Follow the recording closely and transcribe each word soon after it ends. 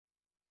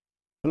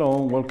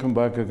Hello, welcome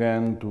back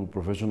again to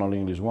Professional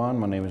English 1.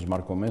 My name is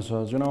Marco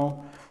Meza, as you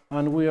know,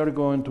 and we are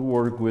going to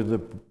work with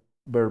the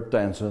verb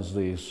tenses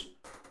this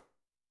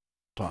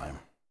time.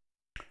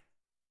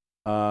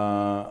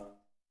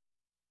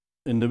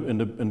 In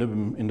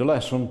the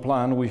lesson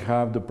plan, we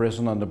have the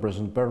present and the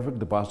present perfect,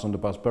 the past and the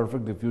past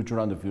perfect, the future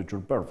and the future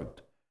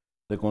perfect,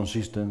 the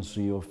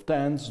consistency of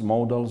tense,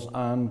 modals,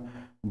 and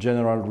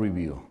general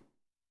review.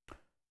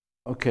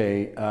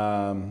 Okay.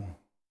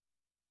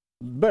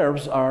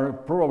 Verbs are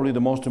probably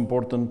the most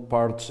important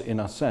parts in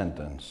a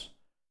sentence.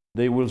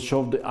 They will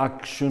show the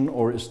action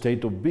or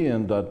state of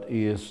being that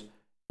is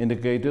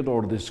indicated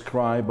or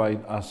described by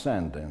a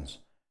sentence.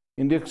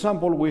 In the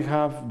example, we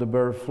have the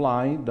verb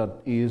fly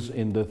that is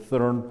in the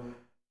third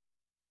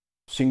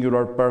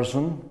singular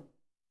person,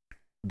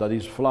 that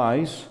is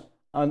flies,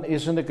 and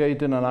is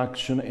indicating an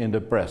action in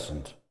the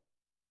present.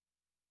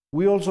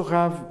 We also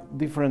have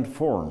different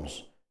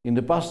forms. In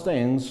the past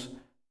tense,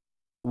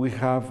 we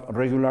have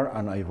regular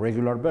and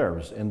irregular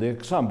verbs. In the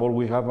example,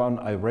 we have an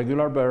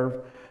irregular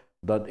verb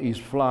that is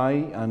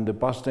fly, and the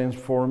past tense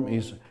form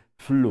is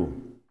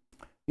flew.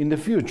 In the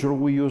future,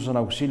 we use an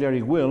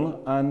auxiliary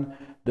will and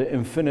the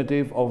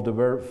infinitive of the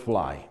verb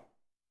fly.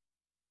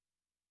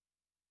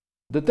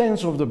 The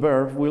tense of the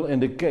verb will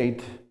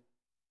indicate,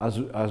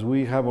 as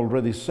we have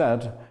already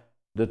said,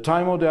 the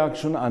time of the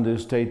action and the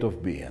state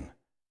of being.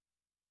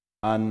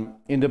 And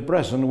in the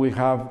present, we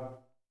have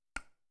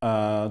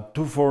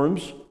two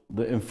forms,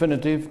 the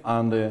infinitive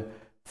and the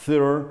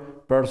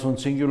third person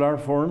singular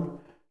form.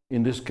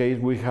 In this case,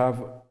 we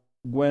have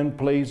Gwen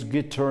plays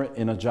guitar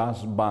in a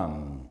jazz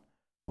band.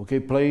 Okay,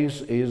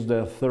 plays is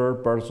the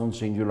third person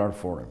singular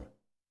form.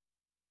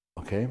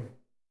 Okay.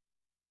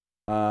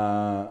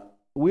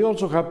 We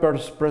also have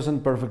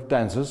present perfect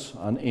tenses,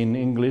 and in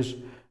English,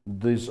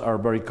 these are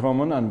very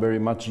common and very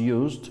much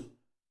used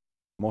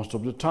most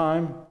of the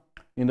time.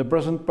 In the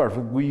present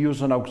perfect, we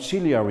use an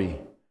auxiliary.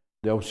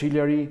 The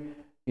auxiliary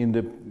in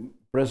the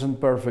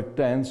present perfect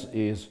tense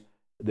is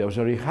the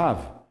auxiliary have.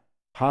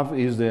 Have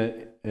is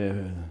the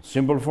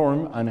simple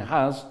form, and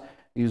has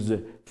is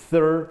the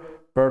third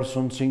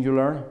person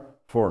singular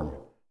form.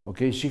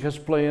 Okay, she has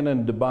played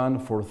in the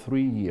band for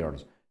 3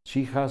 years.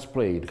 She has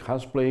played.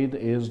 Has played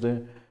is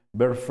the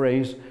verb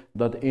phrase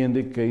that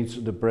indicates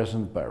the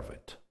present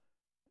perfect.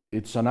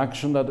 It's an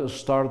action that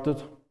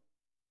started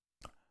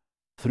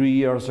 3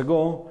 years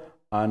ago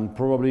and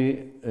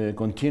probably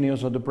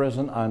continues at the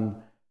present, and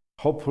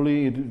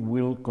hopefully it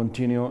will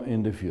continue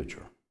in the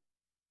future.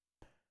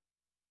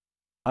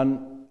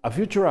 And a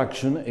future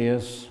action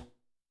is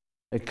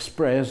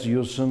expressed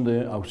using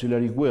the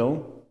auxiliary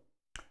will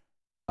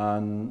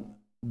and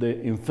the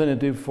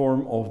infinitive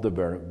form of the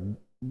verb.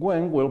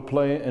 Gwen will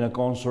play in a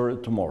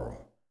concert tomorrow.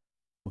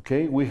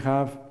 Okay, we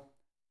have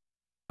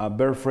a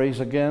verb phrase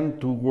again,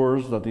 two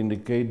words that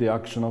indicate the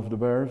action of the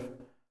verb,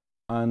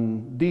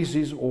 and this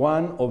is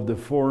one of the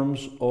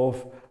forms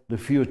of the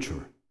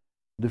future.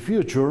 The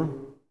future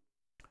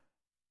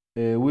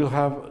will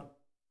have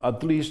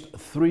at least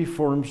 3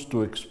 forms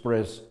to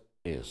express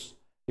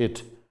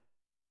it.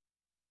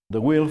 The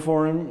will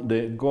form,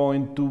 the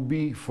going to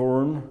be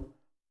form,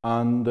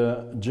 and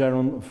the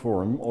gerund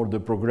form or the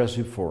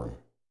progressive form.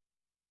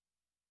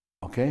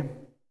 Okay?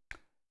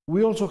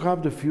 We also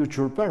have the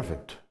future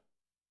perfect.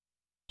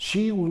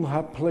 She will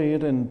have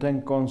played in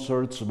 10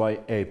 concerts by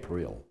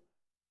April.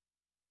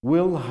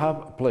 Will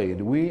have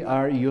played. We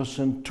are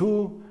using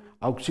 2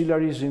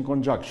 auxiliaries in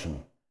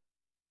conjunction.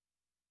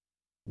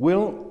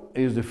 Will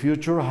is the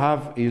future,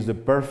 have is the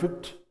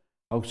perfect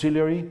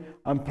auxiliary,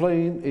 and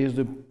playing is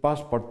the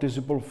past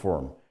participle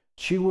form.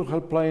 She will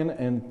have played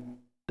in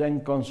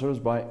 10 concerts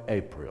by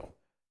April.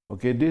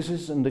 Okay, this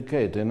is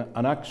indicating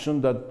an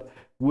action that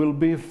will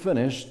be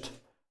finished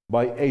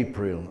by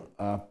April,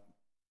 a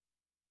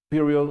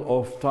period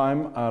of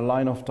time, a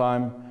line of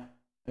time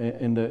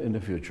in the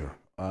future,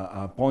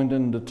 a point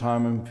in the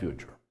time in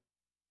future.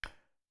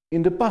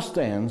 In the past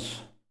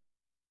tense,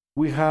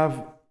 we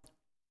have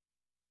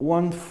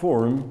one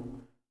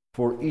form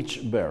for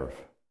each verb.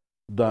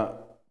 The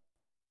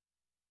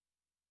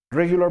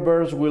regular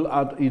verbs will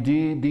add ed,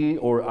 d,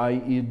 or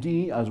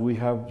ied, as we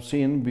have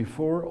seen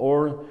before,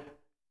 or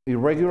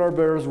irregular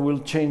verbs will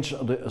change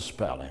the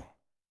spelling.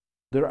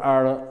 There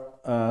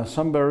are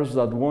some verbs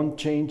that won't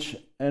change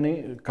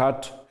any,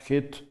 cut,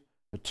 hit,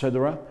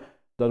 etc.,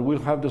 that will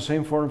have the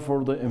same form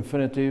for the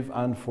infinitive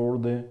and for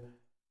the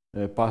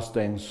past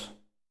tense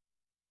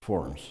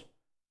forms.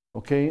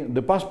 Okay,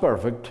 the past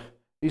perfect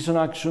is an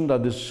action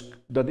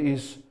that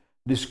is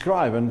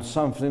describing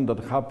something that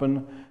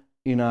happened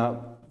in a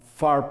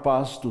far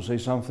past, to say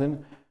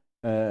something,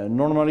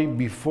 normally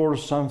before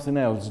something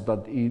else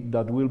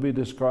that will be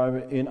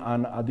described in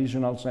an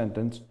additional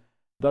sentence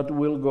that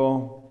will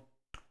go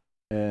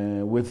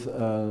with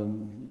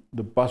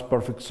the past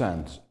perfect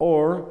sense.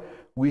 Or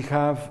we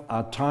have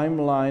a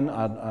timeline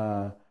at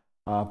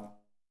a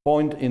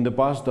point in the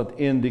past that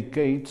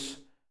indicates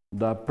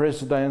the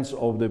precedence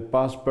of the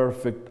past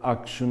perfect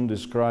action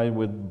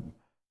described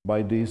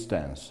by this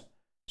tense.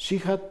 She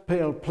had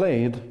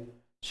played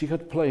She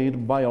had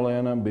played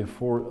violin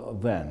before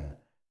then.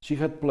 She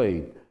had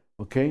played,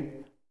 okay?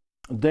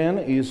 Then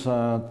is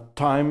a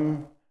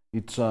time,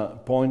 it's a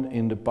point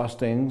in the past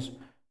tense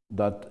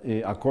that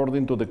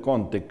according to the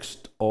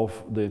context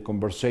of the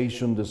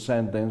conversation, the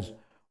sentence,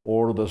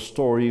 or the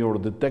story, or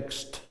the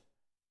text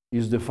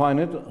is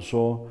defined.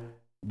 So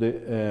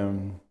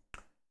the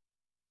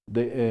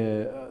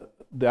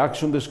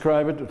action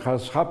described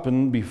has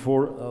happened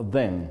before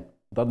then,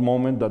 that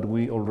moment that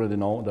we already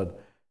know, that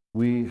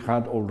we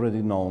had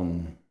already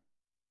known.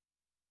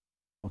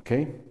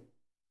 Okay?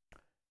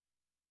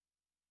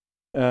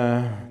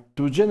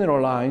 To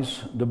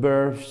generalize, the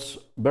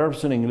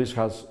verbs in English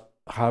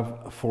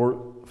have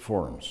 4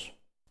 forms.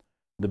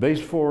 The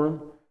base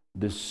form,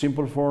 the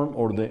simple form,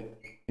 or the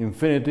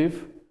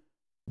infinitive.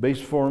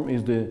 Base form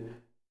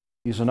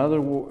is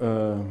another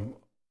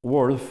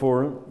word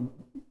for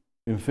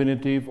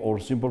infinitive or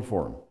simple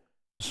form.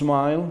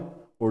 Smile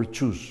or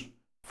choose,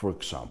 for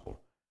example.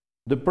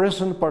 The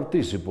present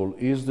participle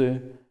is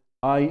the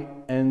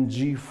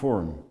ing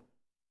form.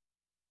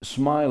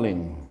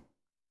 Smiling,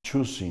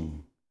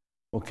 choosing.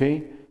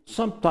 Okay?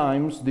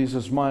 Sometimes this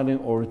smiling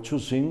or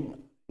choosing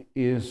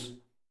is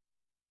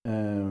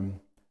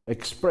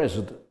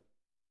expressed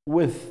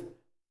with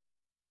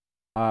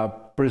a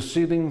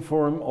preceding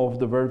form of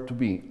the verb to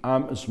be.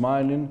 Am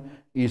smiling,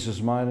 is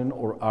smiling,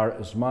 or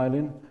are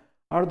smiling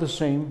are the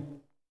same.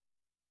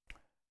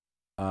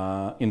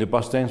 In the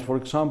past tense, for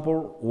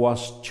example,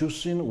 was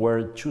choosing,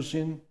 were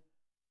choosing,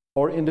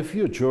 or in the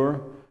future,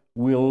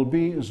 will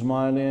be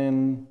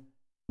smiling,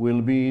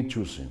 will be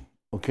choosing.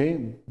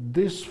 Okay?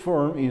 This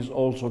form is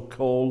also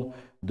called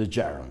the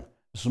gerund.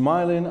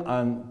 Smiling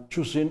and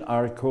choosing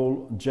are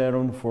called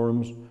gerund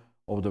forms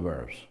of the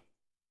verbs.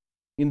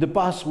 In the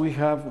past, we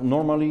have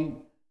normally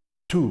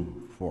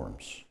 2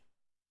 forms.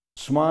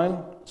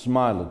 Smile,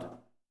 smiled.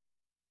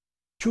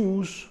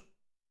 Choose,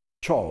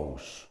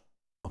 chose.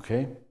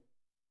 Okay?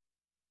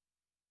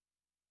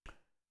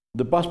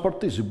 The past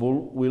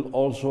participle will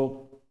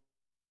also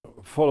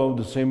follow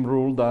the same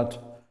rule that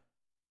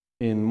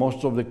in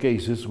most of the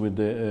cases with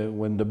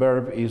when the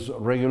verb is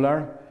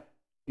regular,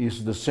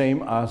 is the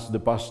same as the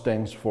past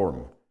tense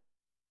form.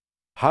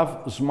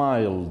 Have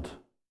smiled,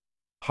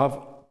 have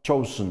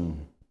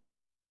chosen.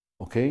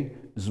 Okay?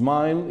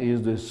 Smile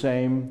is the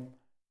same,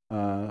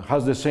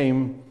 has the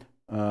same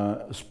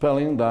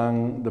spelling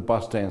than the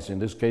past tense, in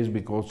this case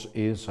because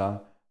it's a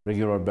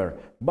regular verb.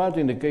 But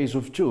in the case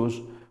of choose,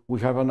 we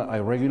have an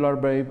irregular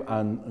verb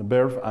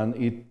and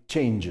it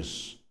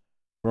changes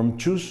from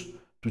choose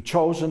to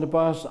chose in the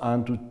past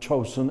and to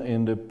chosen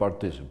in the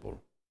participle.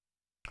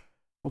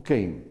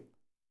 Okay,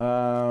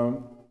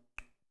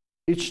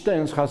 each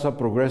tense has a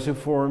progressive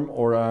form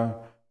or a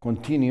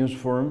continuous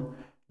form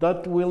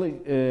that will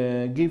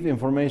give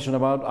information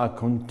about a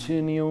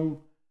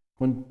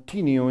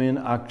continuing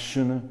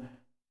action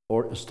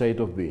or state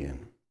of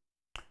being.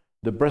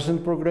 The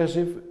present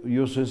progressive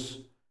uses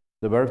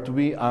the verb to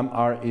be, am,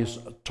 are, is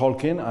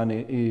talking, and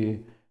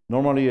it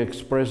normally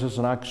expresses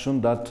an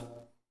action that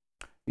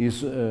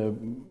is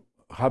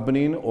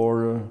happening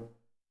or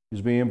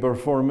is being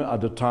performed at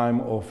the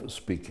time of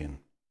speaking.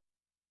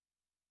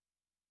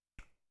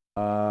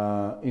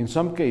 In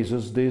some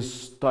cases,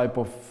 this type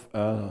of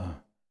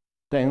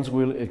tense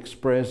will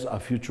express a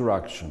future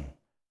action.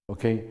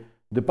 Okay,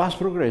 the past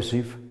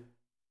progressive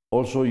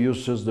also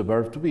uses the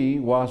verb to be,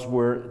 was,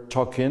 were,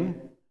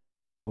 talking.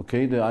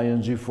 Okay, the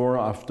ing form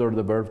after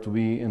the verb to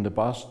be in the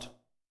past.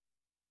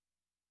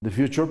 The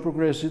future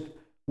progressive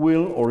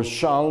will or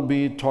shall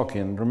be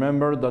talking.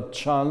 Remember that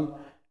shall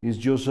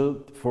is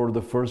used for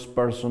the first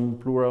person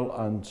plural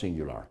and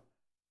singular.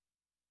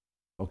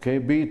 Okay,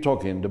 be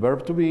talking. The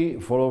verb to be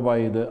followed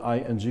by the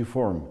ing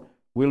form.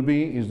 Will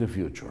be is the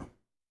future.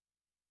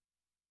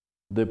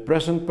 The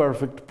present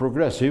perfect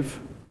progressive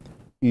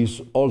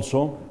is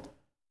also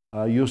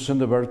using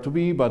the verb to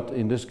be, but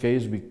in this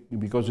case,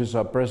 because it's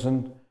a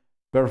present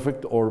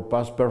perfect or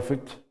past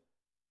perfect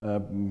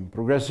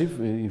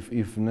progressive,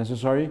 if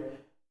necessary,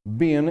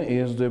 been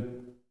is the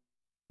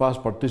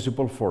past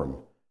participle form.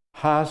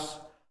 Has,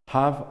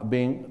 have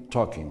been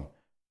talking.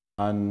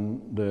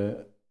 And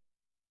the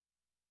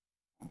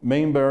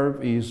main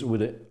verb is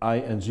with the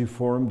ing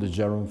form, the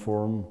gerund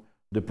form,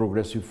 the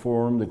progressive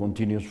form, the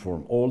continuous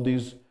form. All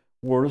these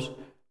words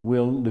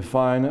will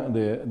define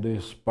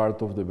this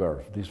part of the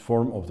verb, this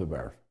form of the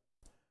verb.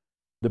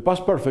 The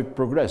past perfect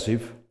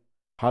progressive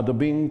had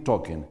been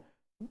talking.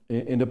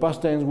 In the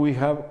past tense, we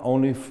have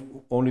only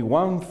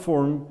one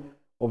form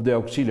of the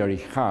auxiliary,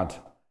 had.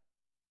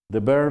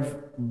 The verb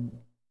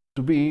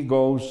to be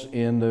goes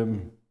in the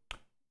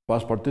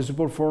past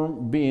participle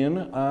form, being,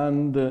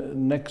 and the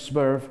next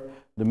verb,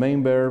 the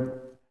main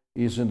verb,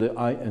 is in the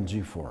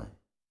ing form.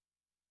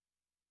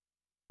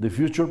 The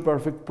future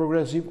perfect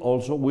progressive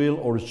also will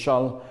or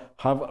shall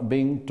have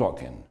been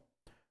talking.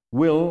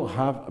 Will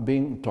have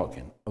been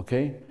talking,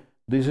 okay?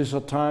 This is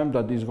a time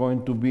that is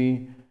going to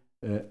be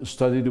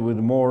studied with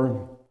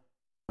more,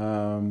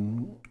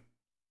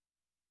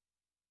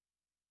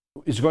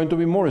 it's going to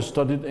be more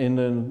studied in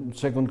the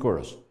second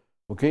course,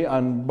 Okay,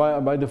 and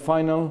by the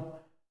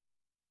final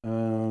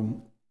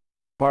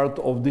part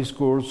of this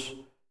course,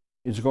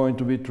 it's going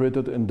to be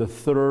treated in the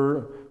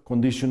third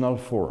conditional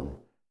form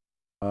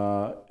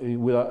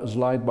with a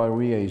slight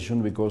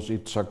variation because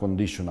it's a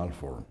conditional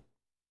form.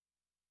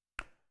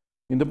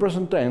 In the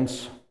present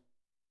tense,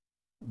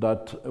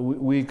 that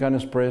we can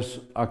express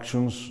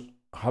actions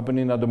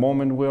happening at the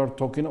moment we are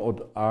talking,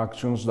 or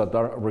actions that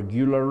are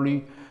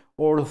regularly,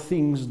 or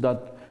things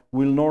that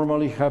will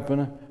normally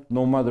happen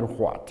no matter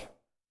what.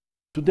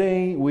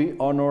 Today we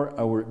honor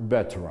our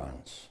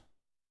veterans.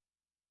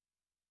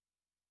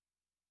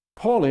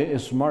 Polly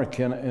is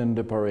marching in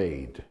the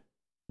parade.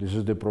 This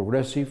is the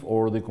progressive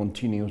or the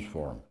continuous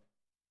form.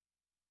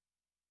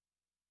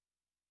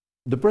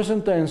 The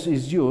present tense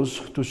is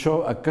used to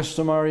show a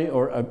customary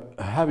or a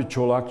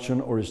habitual action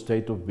or a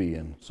state of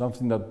being,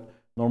 something that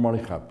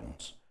normally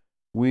happens.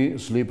 We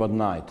sleep at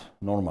night,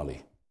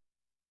 normally.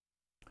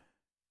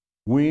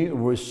 We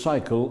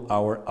recycle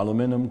our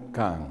aluminum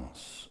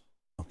cans,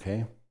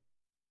 okay?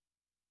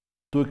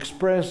 To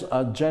express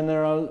a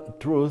general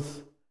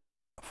truth,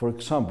 for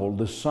example,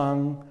 the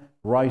sun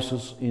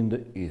rises in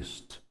the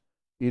east.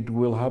 It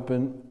will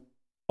happen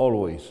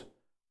always,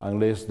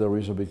 unless there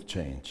is a big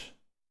change.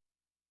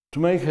 To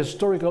make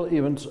historical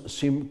events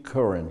seem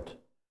current,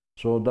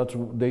 so that's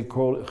what they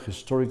call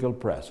historical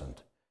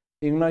present.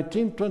 In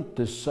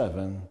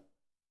 1927,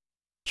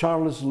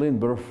 Charles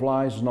Lindbergh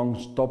flies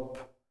non-stop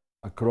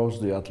across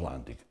the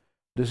Atlantic.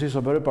 This is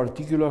a very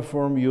particular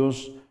form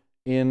used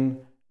in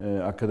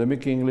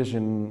academic English,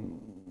 well,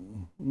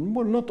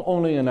 not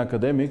only in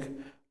academic,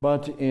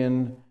 but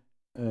in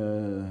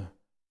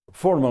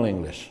formal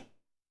English.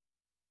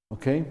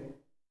 Okay?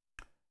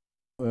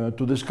 To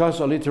discuss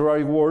a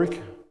literary work,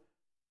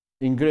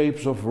 in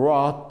Grapes of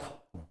Wrath,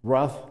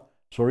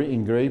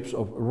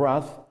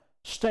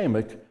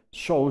 Steinbeck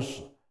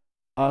shows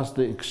us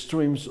the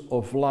extremes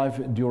of life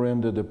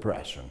during the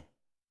Depression.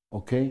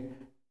 Okay?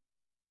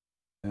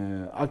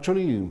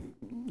 Actually,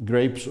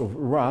 Grapes of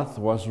Wrath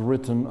was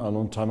written a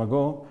long time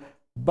ago,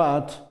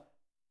 but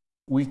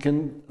we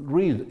can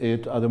read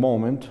it at the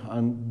moment,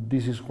 and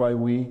this is why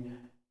we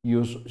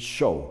use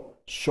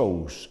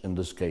shows in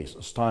this case.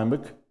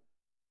 Steinbeck,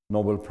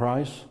 Nobel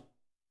Prize.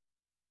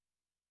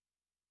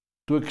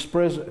 To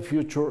express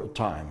future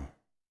time.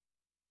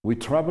 We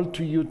travel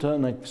to Utah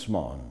next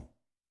month.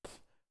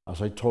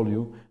 As I told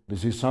you,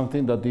 this is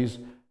something that is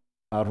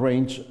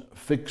arranged,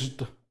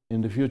 fixed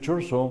in the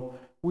future, so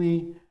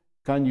we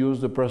can use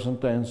the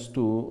present tense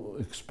to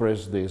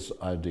express these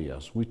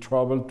ideas. We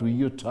travel to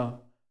Utah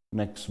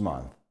next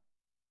month.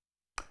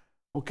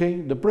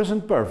 Okay, the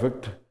present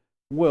perfect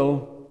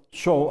will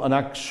show an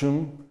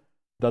action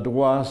that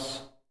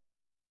was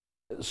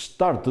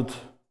started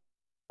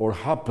or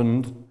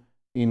happened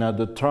in a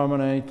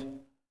determinate,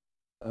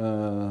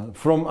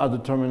 from a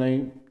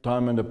determinate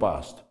time in the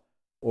past,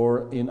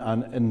 or in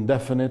an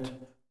indefinite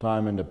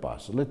time in the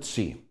past. Let's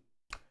see.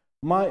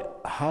 My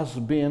has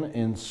been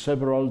in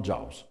several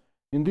jobs.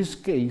 In this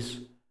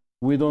case,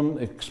 we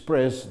don't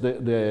express,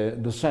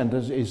 the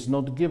sentence is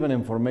not given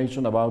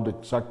information about the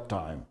exact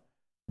time,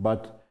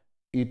 but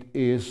it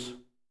is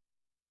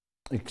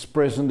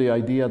expressing the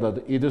idea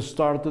that it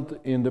started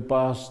in the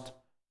past,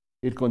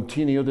 it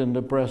continued in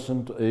the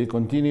present, it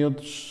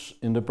continued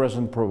in the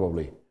present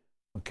probably,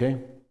 okay?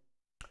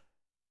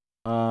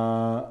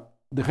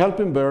 The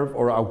helping verb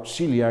or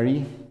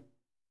auxiliary,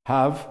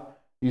 have,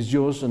 is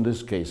used in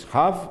this case.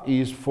 Have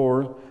is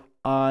for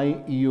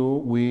I,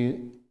 you,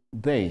 we,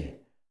 they,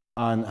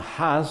 and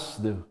has,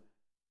 the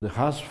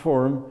has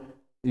form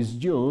is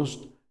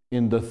used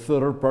in the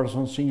third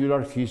person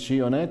singular, he,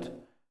 she, on it,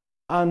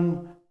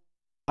 and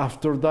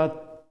after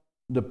that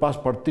the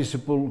past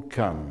participle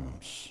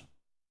comes.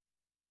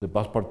 The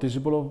past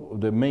participle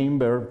of the main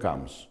verb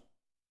comes.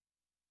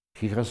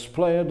 He has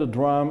played the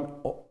drum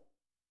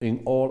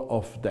in all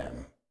of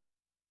them.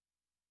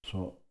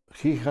 So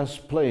he has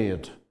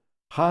played.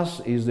 Has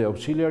is the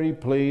auxiliary,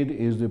 played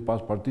is the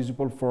past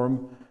participle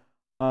form,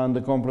 and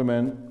the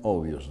complement,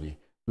 obviously.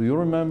 Do you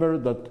remember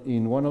that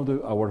in one of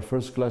our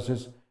first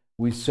classes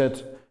we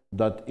said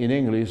that in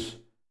English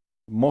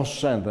most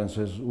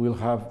sentences will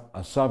have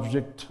a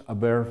subject, a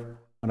verb,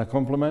 and a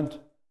complement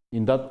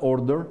in that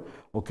order?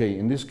 Okay,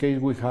 in this case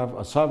we have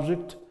a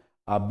subject,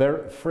 a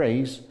verb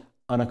phrase,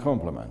 and a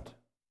complement.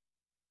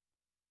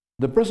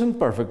 The present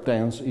perfect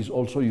tense is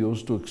also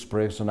used to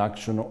express an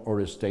action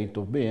or a state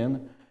of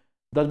being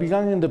that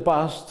began in the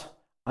past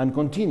and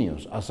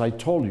continues, as I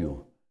told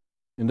you.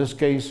 In this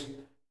case,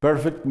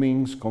 perfect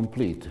means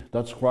complete.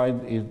 That's why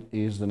it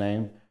is the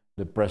name,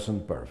 the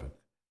present perfect,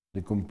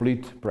 the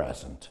complete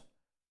present.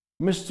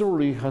 Mr.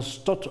 Lee has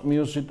taught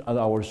music at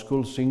our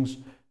school since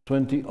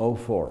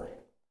 2004.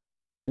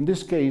 In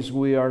this case,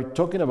 we are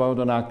talking about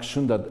an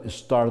action that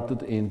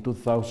started in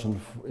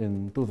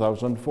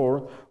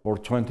 2004 or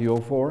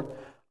 2004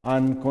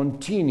 and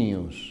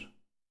continues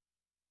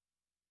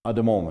at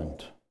the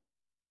moment.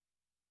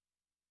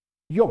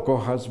 Yoko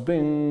has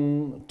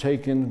been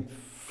taking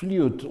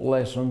flute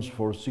lessons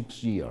for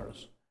 6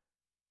 years.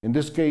 In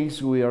this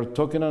case, we are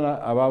talking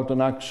about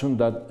an action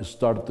that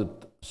started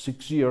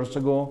 6 years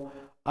ago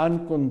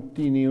and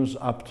continues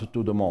up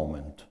to the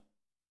moment.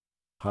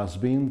 Has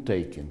been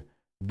taken.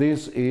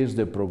 This is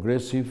the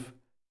progressive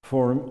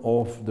form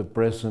of the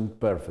present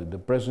perfect. The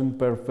present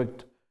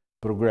perfect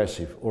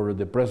progressive, or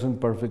the present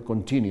perfect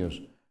continuous,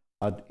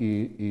 as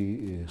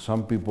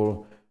some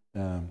people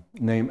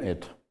name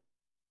it.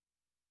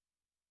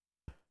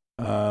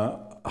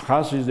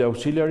 Has is the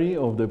auxiliary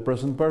of the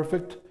present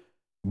perfect.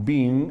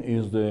 Been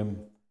is the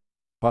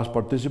past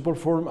participle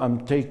form,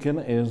 and taken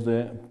is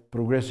the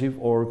progressive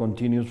or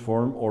continuous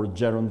form or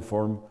gerund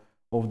form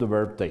of the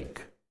verb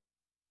take.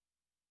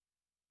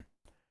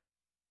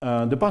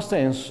 The past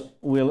tense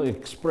will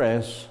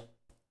express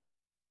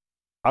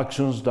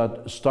actions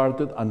that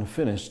started and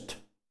finished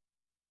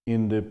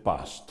in the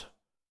past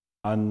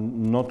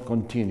and not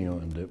continue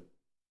in the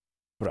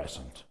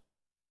present.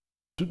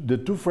 The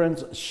two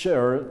friends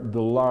share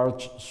the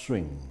large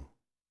swing.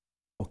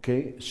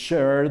 Okay,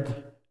 shared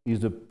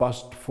is the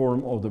past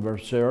form of the verb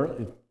share.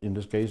 In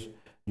this case,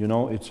 you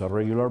know, it's a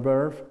regular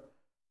verb,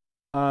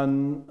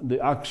 and the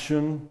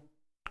action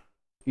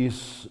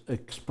is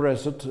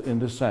expressed in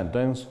the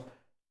sentence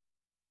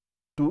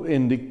to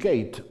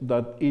indicate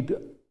that it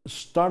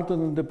started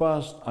in the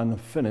past and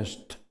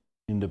finished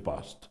in the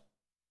past.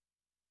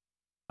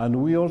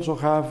 And we also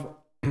have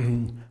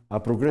a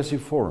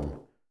progressive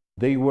form.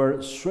 They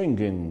were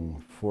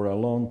swinging for a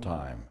long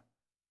time.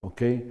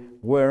 Okay,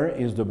 where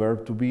is the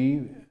verb to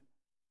be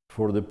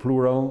for the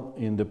plural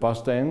in the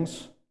past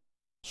tense?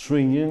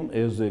 Swinging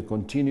is the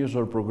continuous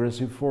or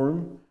progressive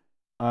form,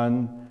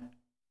 and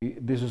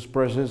this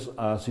expresses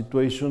a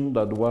situation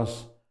that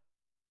was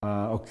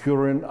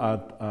occurring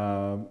at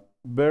a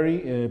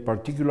very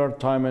particular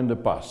time in the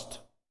past.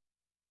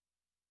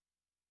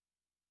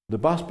 The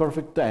past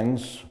perfect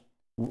tense,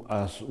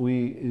 as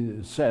we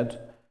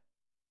said,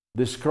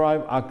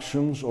 describe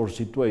actions or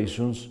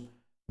situations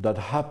that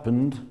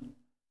happened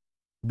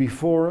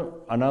before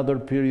another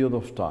period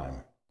of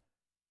time.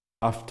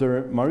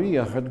 After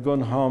Maria had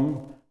gone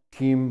home,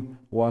 Kim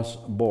was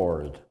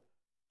bored.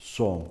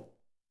 So,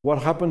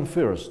 what happened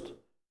first?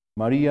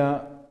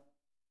 Maria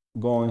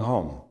going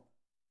home.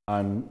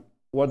 And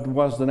what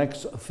was the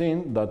next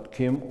thing? That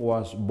Kim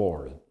was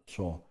bored.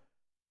 So,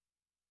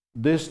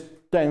 this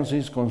tense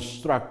is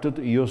constructed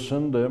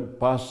using the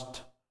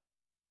past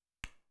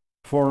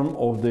form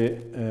of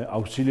the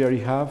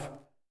auxiliary have,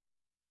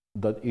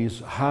 that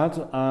is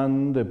had,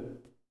 and the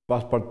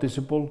past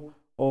participle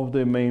of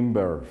the main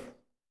verb.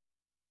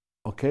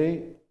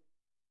 Okay?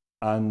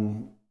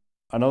 And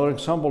another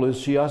example is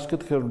she asked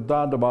her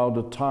dad about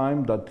the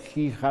time that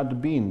he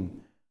had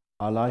been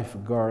a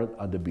lifeguard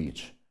at the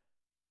beach.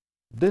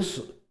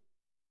 This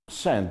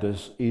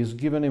sentence is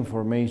given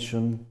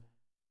information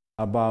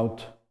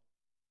about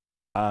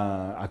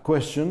a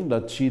question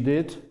that she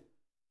did,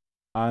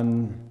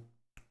 and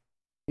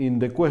in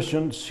the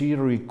question she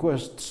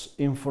requests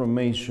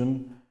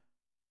information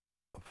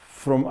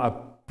from a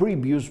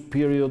previous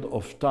period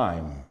of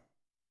time.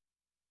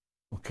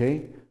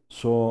 Okay,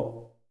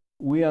 so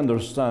we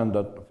understand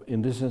that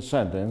in this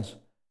sentence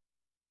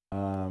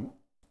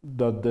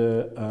that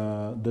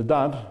the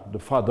dad, the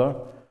father,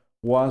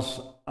 was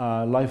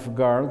a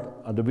lifeguard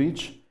at the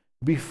beach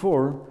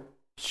before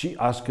she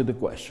asked the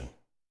question.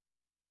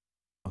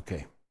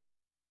 Okay.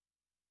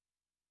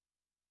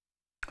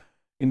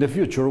 In the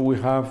future, we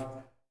have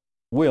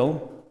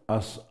will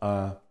as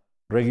a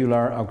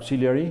regular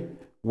auxiliary.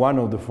 One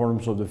of the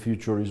forms of the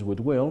future is with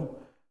will.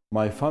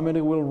 My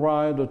family will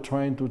ride a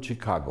train to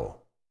Chicago.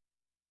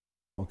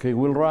 Okay,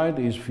 will ride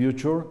is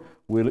future,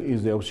 will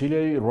is the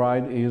auxiliary,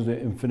 ride is the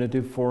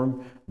infinitive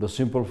form, the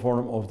simple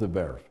form of the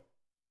verb.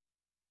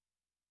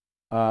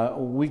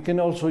 We can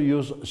also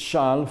use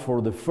shall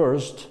for the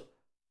first,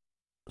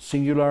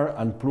 singular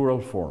and plural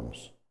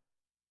forms.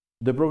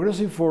 The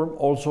progressive form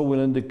also will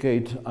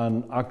indicate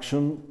an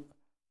action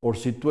or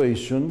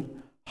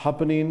situation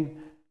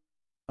happening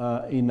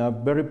in a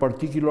very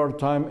particular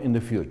time in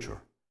the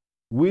future.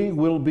 We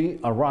will be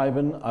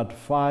arriving at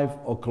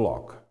 5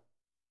 o'clock.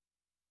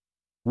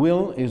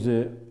 Will is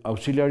the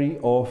auxiliary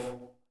of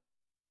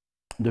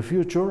the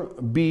future,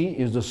 be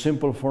is the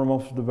simple form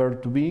of the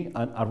verb to be,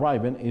 and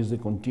arriving is the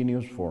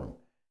continuous form.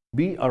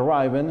 Be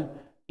arriving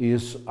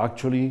is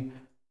actually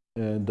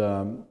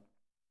the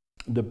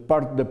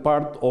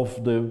part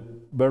of the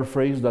verb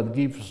phrase that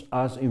gives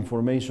us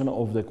information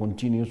of the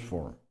continuous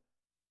form.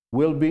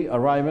 Will be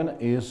arriving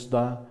is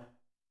the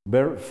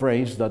verb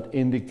phrase that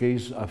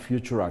indicates a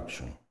future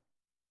action.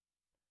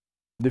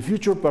 The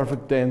future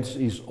perfect tense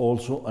is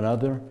also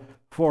another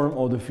form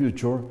of the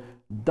future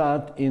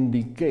that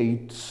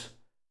indicates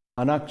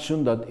an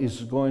action that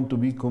is going to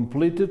be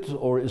completed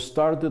or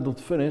started or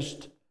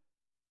finished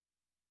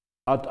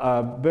at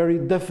a very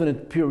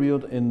definite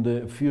period in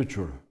the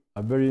future,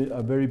 a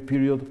very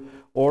period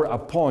or a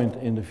point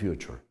in the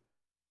future.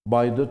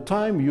 By the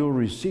time you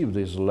receive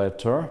this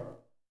letter,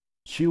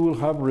 she will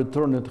have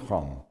returned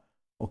home.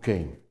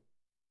 Okay.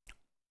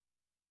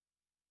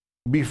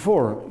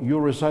 Before you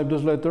receive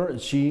this letter,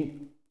 she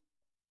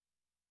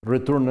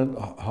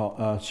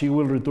she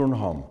will return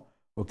home.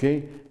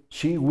 Okay,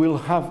 she will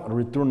have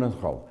returned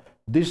home.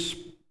 This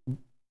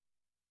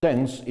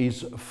tense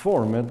is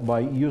formed by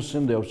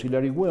using the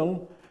auxiliary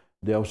will,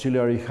 the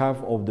auxiliary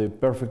have of the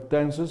perfect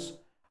tenses,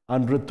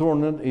 and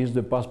returned is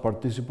the past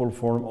participle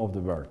form of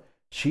the verb.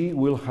 She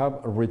will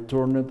have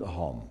returned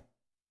home.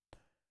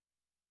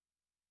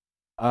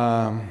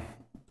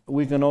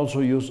 We can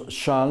also use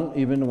shall,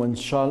 even when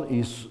shall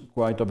is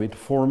quite a bit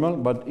formal,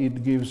 but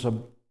it gives a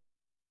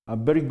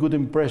very good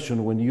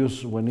impression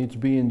when it's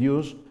being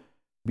used,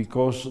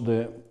 because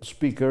the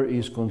speaker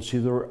is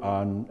considered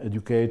an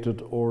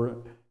educated or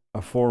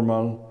a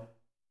formal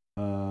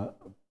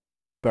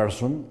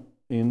person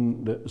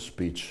in the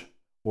speech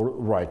or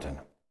writing.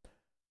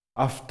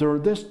 After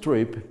this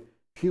trip,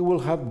 he will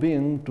have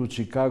been to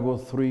Chicago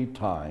 3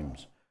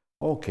 times.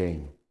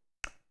 Okay.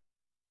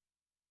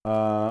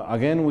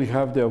 Again, we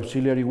have the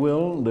auxiliary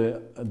will,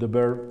 the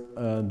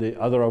verb, the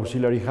other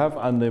auxiliary have,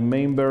 and the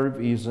main verb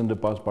is in the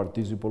past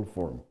participle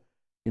form.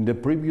 In the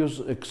previous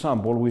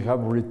example, we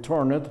have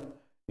returned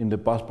in the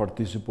past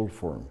participle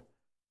form.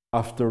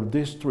 After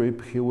this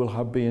trip, he will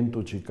have been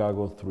to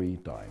Chicago 3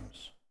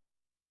 times.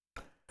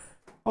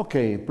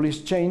 Okay,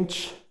 please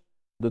change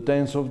the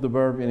tense of the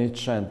verb in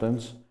each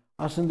sentence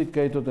as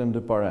indicated in the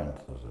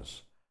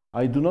parentheses.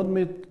 I do not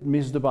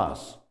miss the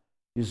bus.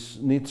 It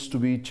needs to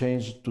be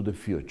changed to the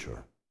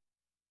future.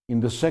 In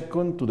the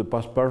second, to the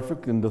past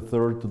perfect. In the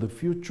third, to the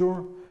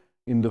future.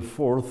 In the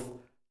fourth,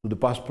 to the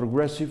past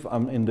progressive.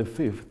 And in the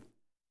fifth,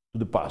 to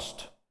the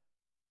past.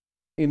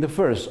 In the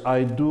first,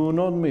 I do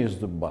not miss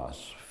the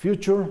bus.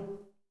 Future,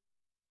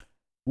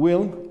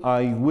 will,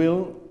 I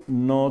will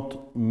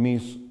not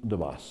miss the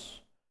bus.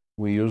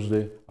 We use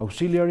the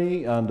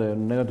auxiliary and the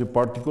negative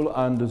particle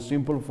and the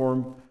simple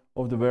form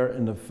of the verb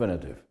in the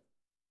infinitive.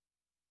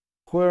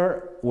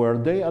 Where were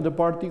they at the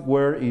party?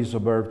 Where is a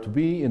verb to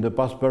be. In the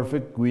past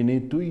perfect, we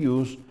need to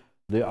use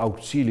the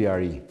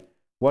auxiliary.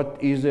 What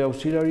is the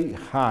auxiliary?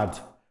 Had.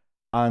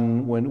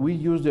 And when we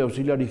use the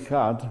auxiliary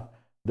had,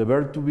 the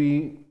verb to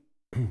be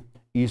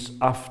is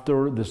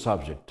after the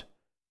subject.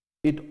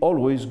 It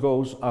always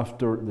goes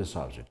after the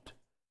subject.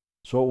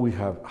 So we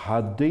have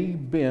had they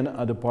been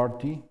at the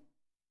party,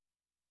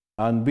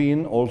 and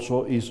been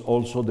also is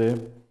also the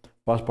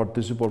past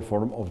participle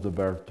form of the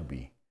verb to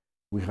be.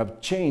 We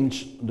have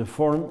changed the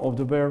form of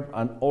the verb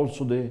and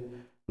also the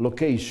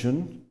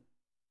location,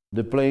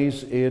 the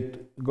place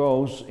it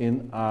goes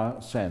in a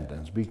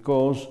sentence,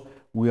 because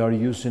we are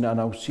using an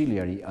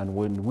auxiliary, and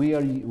when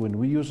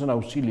we use an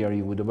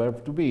auxiliary with the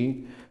verb to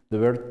be, the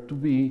verb to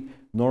be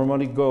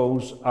normally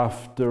goes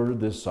after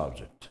the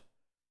subject.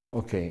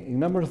 Okay, in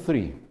number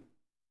 3,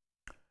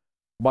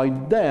 by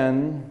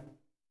then,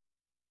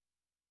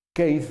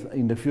 Keith,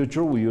 in the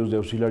future, we use the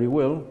auxiliary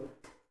will.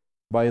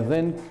 By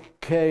then,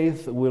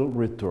 Keith will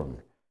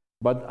return.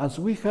 But as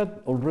we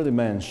had already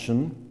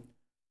mentioned,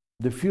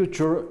 the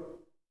future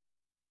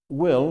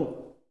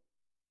will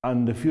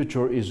and the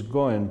future is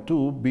going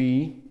to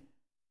be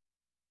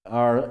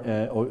are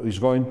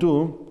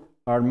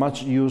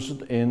much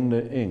used in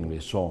the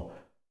English. So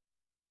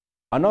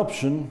an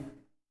option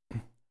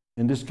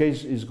in this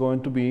case is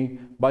going to be,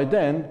 by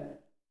then,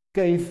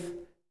 Keith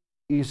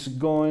is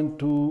going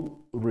to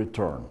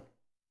return.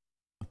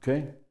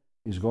 Okay?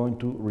 Is going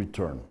to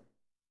return.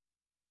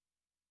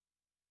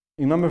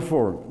 In number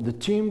 4, the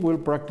team will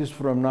practice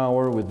for an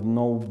hour with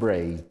no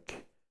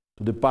break,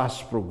 to the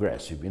past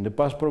progressive. In the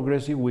past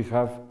progressive, we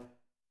have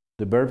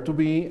the verb to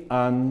be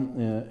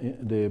and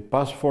the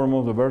past form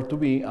of the verb to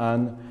be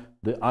and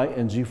the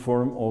ing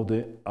form of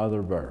the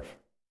other verb.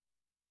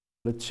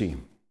 Let's see.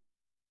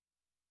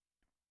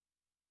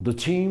 The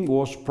team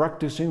was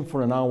practicing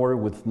for an hour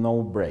with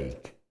no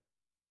break.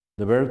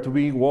 The verb to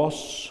be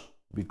was,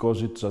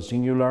 because it's a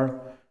singular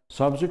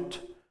subject.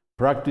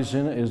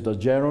 Practicing is the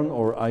gerund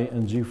or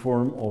ing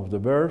form of the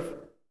verb.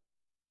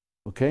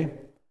 Okay?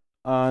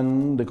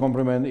 And the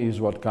complement is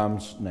what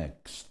comes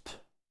next.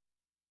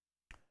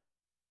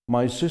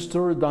 My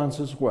sister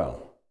dances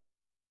well.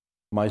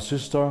 My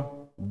sister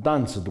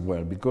danced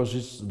well, because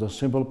it's the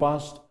simple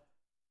past.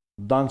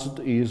 Danced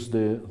is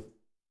the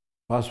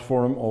past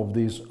form of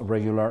this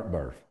regular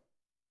verb.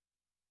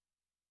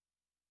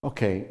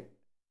 Okay.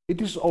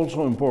 It is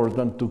also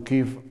important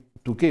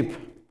to keep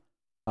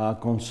a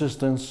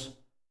consistency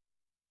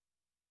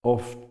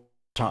of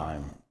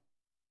time.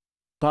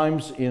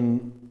 Times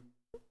in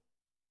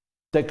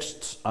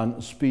texts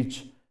and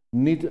speech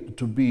need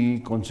to be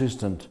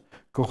consistent,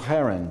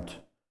 coherent.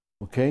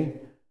 Okay?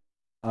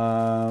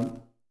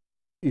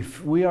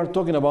 If we are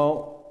talking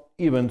about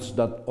events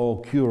that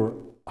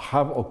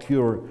have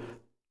occurred,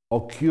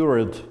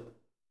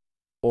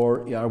 or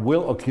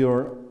will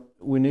occur,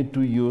 we need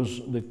to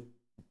use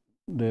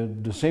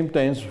the same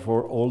tense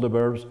for all the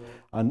verbs,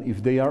 and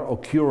if they are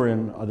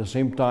occurring at the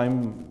same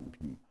time,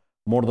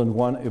 more than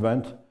one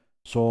event,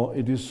 so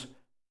it is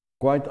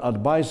quite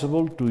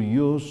advisable to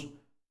use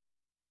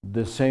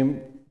the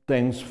same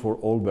tense for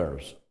all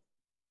verbs.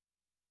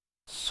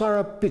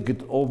 Sarah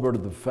peeked over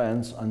the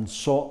fence and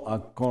saw a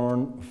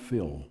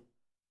cornfield.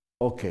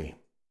 Okay,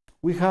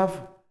 We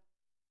have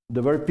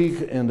the verb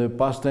pick in the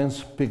past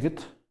tense,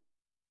 picked,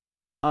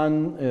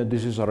 and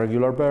this is a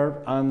regular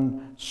verb,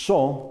 and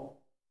saw,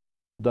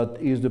 that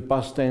is the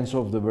past tense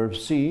of the verb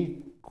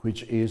see,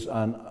 which is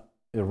an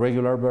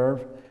irregular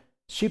verb.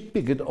 She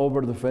picked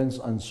over the fence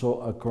and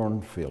saw a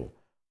cornfield.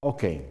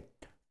 Okay,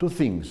 two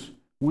things.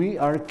 We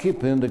are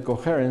keeping the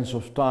coherence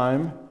of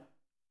time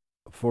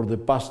for the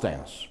past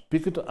tense.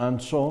 Picked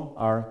and saw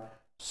are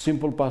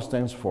simple past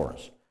tense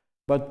forms.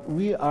 But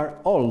we are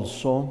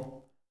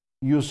also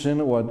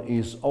using what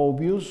is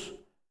obvious.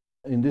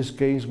 In this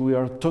case, we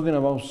are talking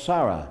about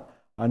Sarah,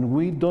 and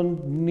we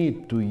don't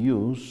need to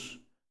use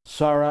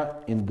Sarah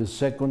in the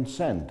second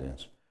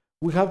sentence.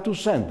 We have two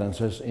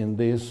sentences in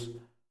this,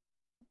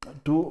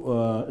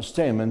 two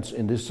statements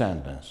in this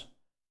sentence.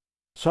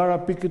 Sarah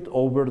picked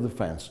over the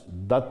fence.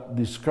 That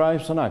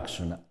describes an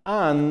action,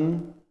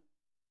 and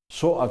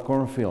saw a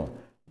cornfield.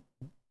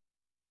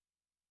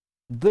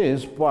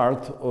 This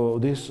part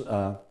of this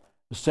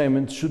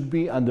statement should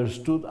be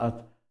understood as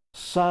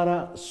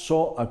Sarah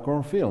saw a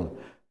cornfield,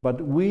 but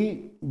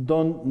we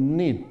don't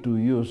need to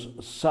use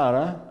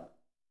Sarah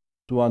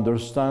to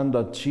understand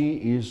that she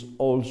is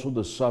also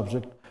the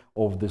subject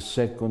of the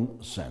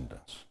second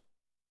sentence.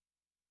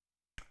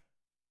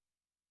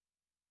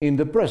 In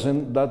the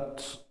present,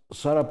 that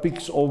Sarah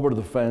picks over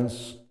the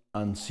fence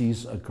and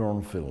sees a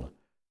cornfield.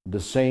 The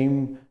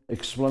same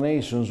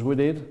explanations we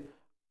did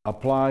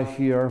apply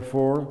here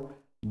for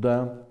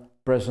the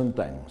present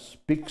tense.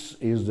 Picks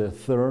is the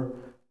third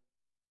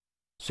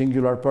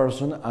singular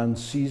person, and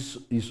sees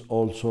is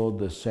also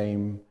the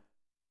same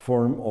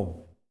form of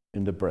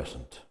in the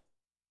present.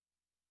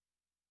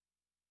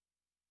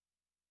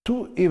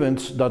 Two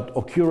events that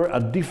occur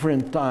at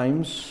different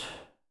times,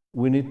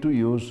 we need to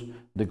use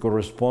the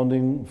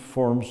corresponding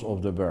forms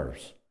of the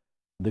verbs.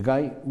 The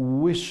guy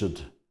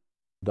wished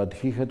that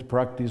he had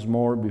practiced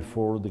more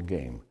before the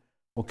game.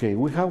 Okay,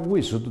 we have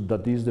wished,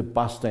 that is the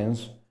past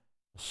tense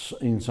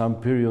in some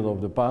period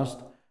of the past,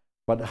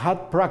 but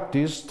had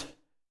practiced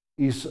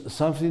is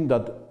something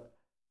that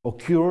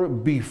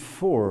occurred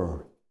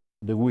before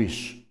the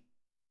wish.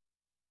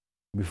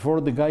 Before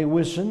the guy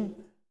wishing,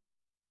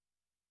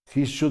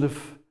 he should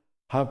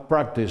have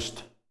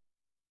practiced.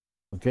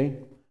 Okay?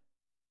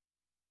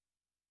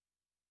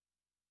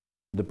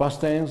 The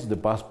past tense, the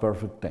past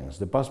perfect tense.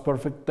 The past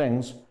perfect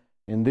tense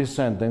in this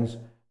sentence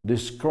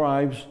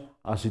describes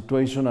a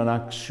situation and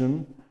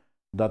action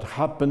that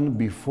happened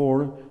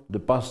before the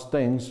past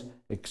tense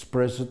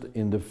expressed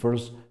in the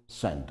first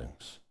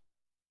sentence.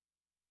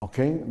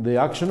 Okay? The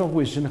action of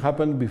wishing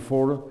happened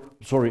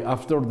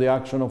after the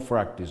action of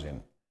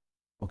practicing.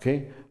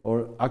 Okay?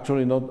 Or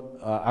actually not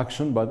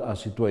action, but a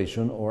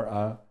situation or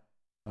a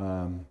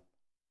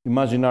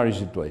imaginary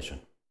situation.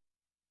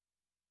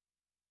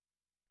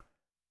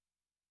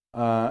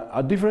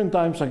 At different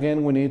times,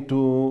 again, we need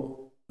to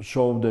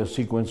show the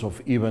sequence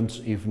of events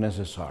if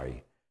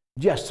necessary.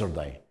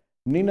 Yesterday,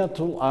 Nina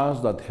told us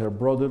that her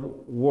brother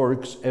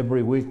works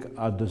every week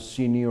at the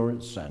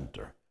senior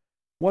center.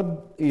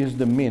 What is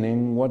the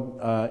meaning? What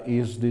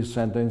is this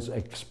sentence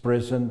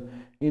expressing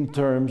in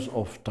terms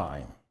of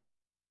time?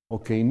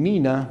 Okay,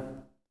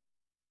 Nina,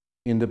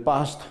 in the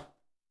past,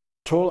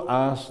 told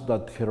us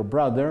that her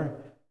brother,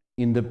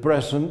 in the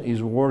present,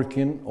 is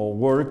working or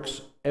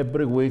works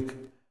every week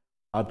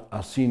at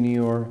a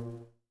senior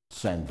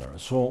center.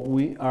 So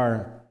we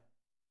are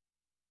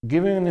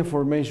giving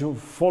information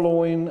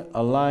following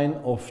a line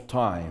of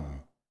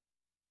time.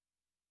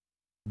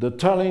 The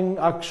telling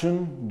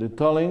action, the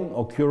telling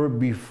occurred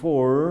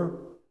before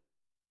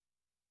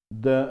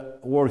the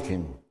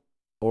working,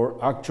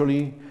 or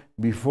actually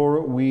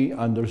before we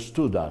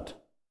understood that.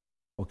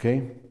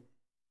 Okay?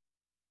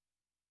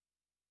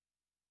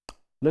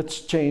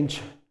 Let's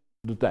change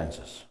the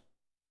tenses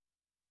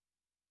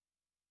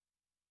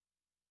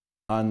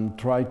and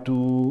try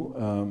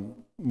to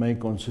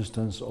make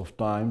consistency of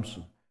time,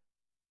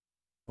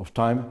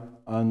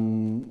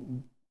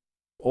 and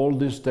all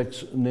these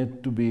texts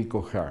need to be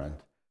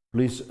coherent.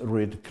 Please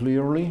read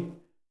clearly,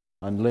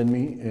 and let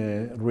me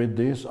read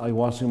this. I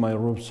was in my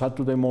room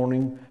Saturday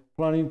morning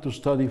planning to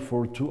study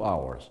for 2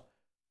 hours.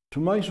 To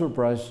my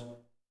surprise,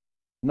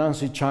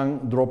 Nancy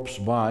Chang drops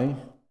by.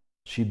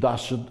 She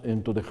dashed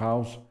into the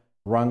house,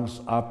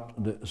 runs up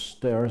the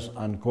stairs,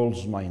 and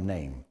calls my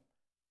name.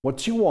 What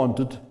she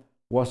wanted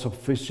was a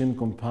fishing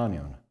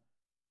companion.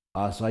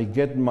 As I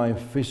get my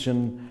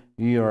fishing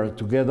gear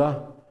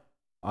together,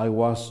 I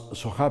was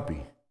so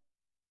happy.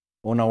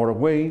 On our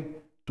way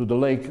to the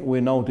lake,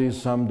 we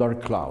noticed some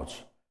dark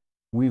clouds.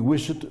 We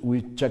wished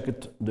we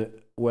checked the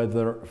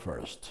weather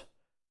first.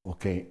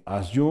 Okay,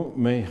 as you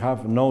may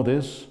have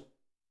noticed,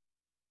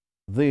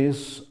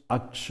 this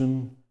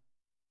action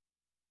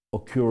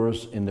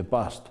occurs in the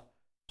past.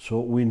 So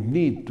we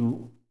need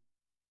to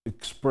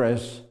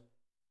express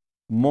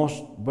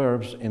most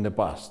verbs in the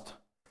past.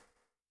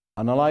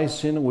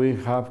 Analyzing, we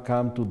have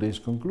come to this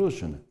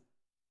conclusion.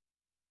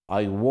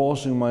 I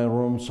was in my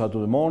room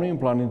Saturday morning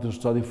planning to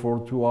study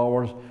for 2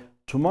 hours.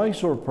 To my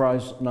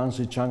surprise,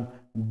 Nancy Chang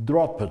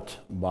dropped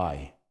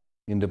by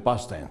in the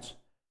past tense.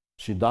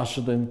 She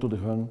dashed into the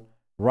home,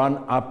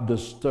 ran up the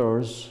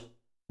stairs.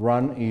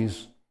 Run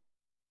is,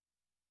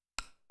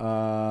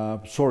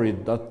 sorry,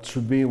 that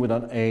should be with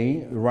an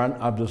A. Ran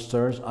up the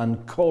stairs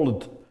and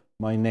called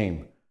my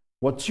name.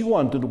 What she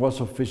wanted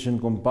was a fishing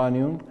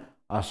companion.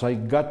 As I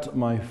got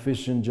my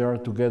fishing jar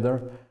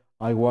together,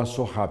 I was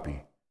so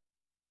happy.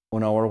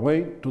 On our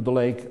way to the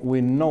lake,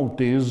 we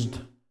noticed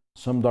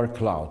some dark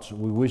clouds.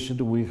 We wished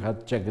we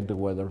had checked the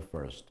weather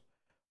first.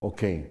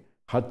 Okay,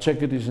 had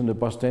checked is in the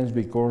past tense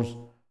because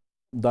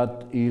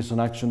that is an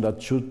action that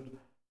should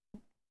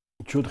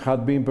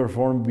have been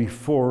performed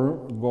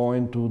before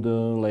going to the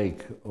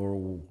lake or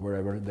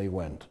wherever they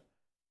went.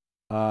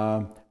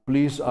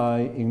 Please,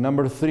 in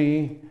number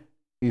 3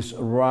 is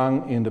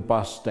rang in the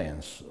past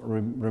tense.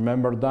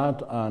 Remember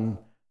that, and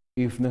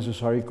if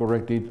necessary,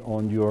 correct it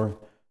on your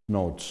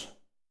notes.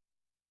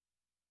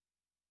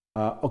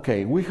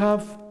 Okay, we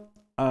have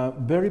a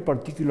very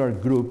particular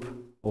group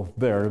of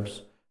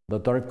verbs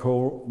that are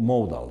called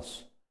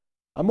modals.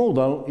 A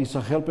modal is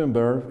a helping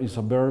verb, is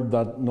a verb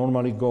that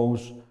normally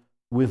goes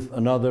with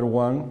another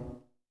one,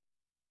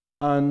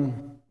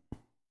 and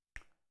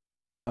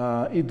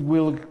it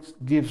will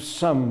give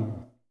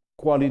some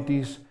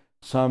qualities,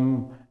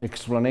 some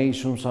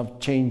explanations, some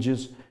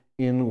changes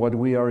in what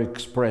we are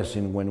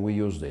expressing when we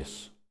use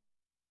this.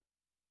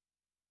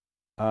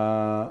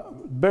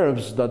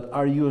 Verbs that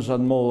are used as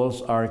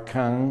modals are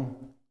can,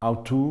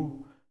 ought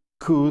to,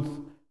 could,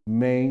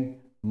 may,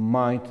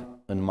 might,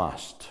 and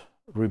must.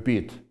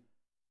 Repeat.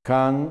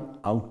 Can,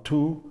 ought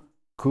to,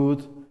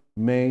 could,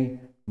 may,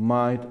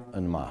 might,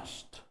 and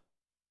must.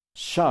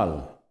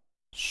 Shall,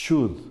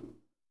 should,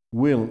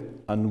 will,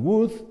 and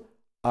would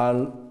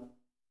are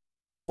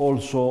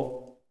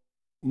also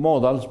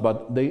modals,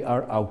 but they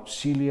are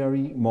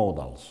auxiliary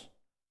modals.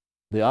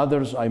 The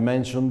others I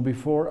mentioned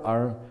before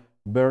are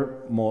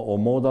verb or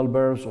modal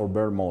verbs or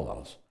verb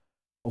modals.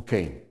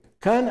 Okay,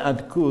 can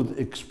and could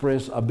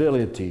express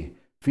ability,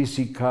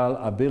 physical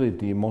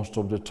ability most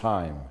of the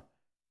time.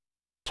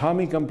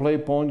 Tommy can play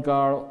point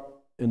guard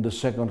in the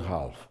second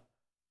half.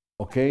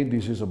 Okay,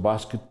 this is a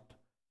basket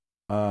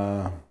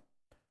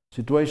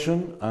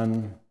situation,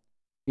 and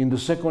in the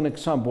second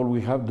example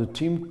we have the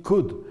team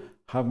could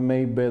have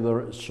made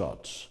better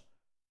shots.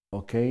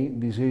 Okay,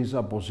 this is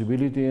a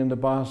possibility in the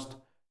past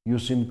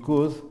using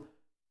could,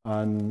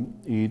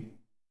 and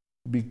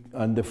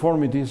the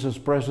form it is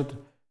expressed,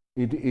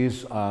 it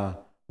is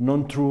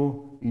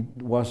non-true,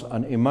 it was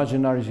an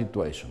imaginary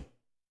situation.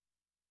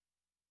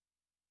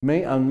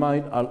 May and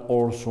might are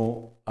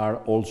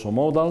also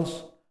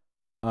modals,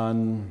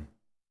 and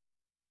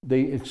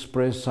they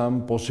express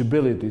some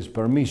possibilities,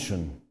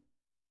 permission.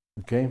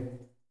 Okay?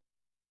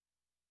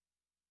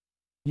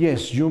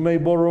 Yes, you may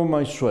borrow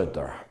my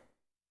sweater.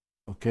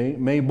 Okay?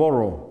 May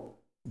borrow,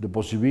 the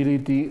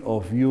possibility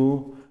of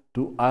you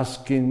to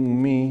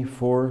asking me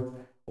for,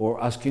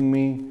 or asking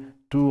me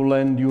to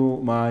lend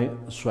you my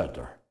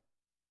sweater.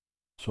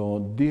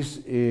 So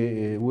this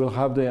will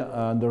have the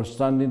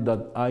understanding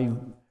that I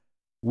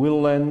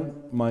will lend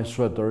my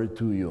sweater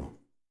to you.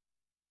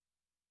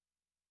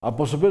 A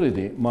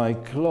possibility, my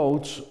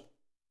closet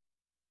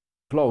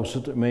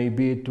may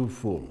be too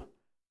full.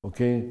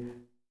 Okay?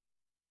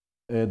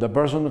 The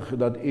person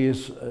that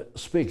is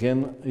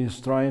speaking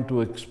is trying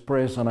to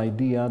express an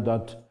idea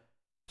that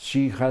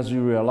she has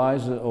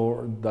realized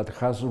or that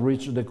has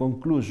reached the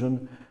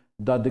conclusion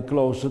that the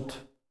closet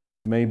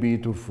may be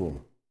too full.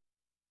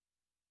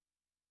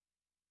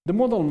 The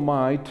modal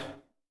might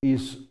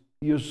is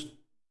used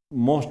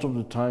most of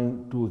the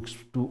time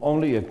to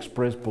only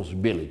express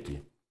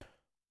possibility,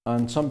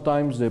 and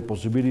sometimes the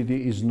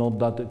possibility is not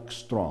that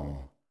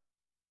strong.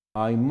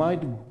 I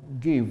might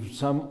give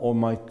some of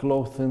my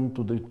clothing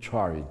to the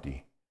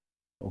charity.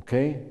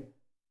 Okay?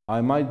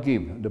 I might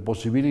give, the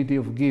possibility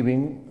of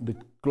giving the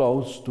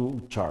clothes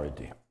to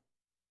charity.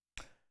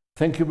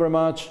 Thank you very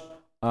much,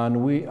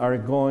 and we are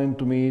going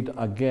to meet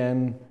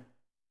again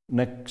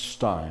next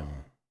time.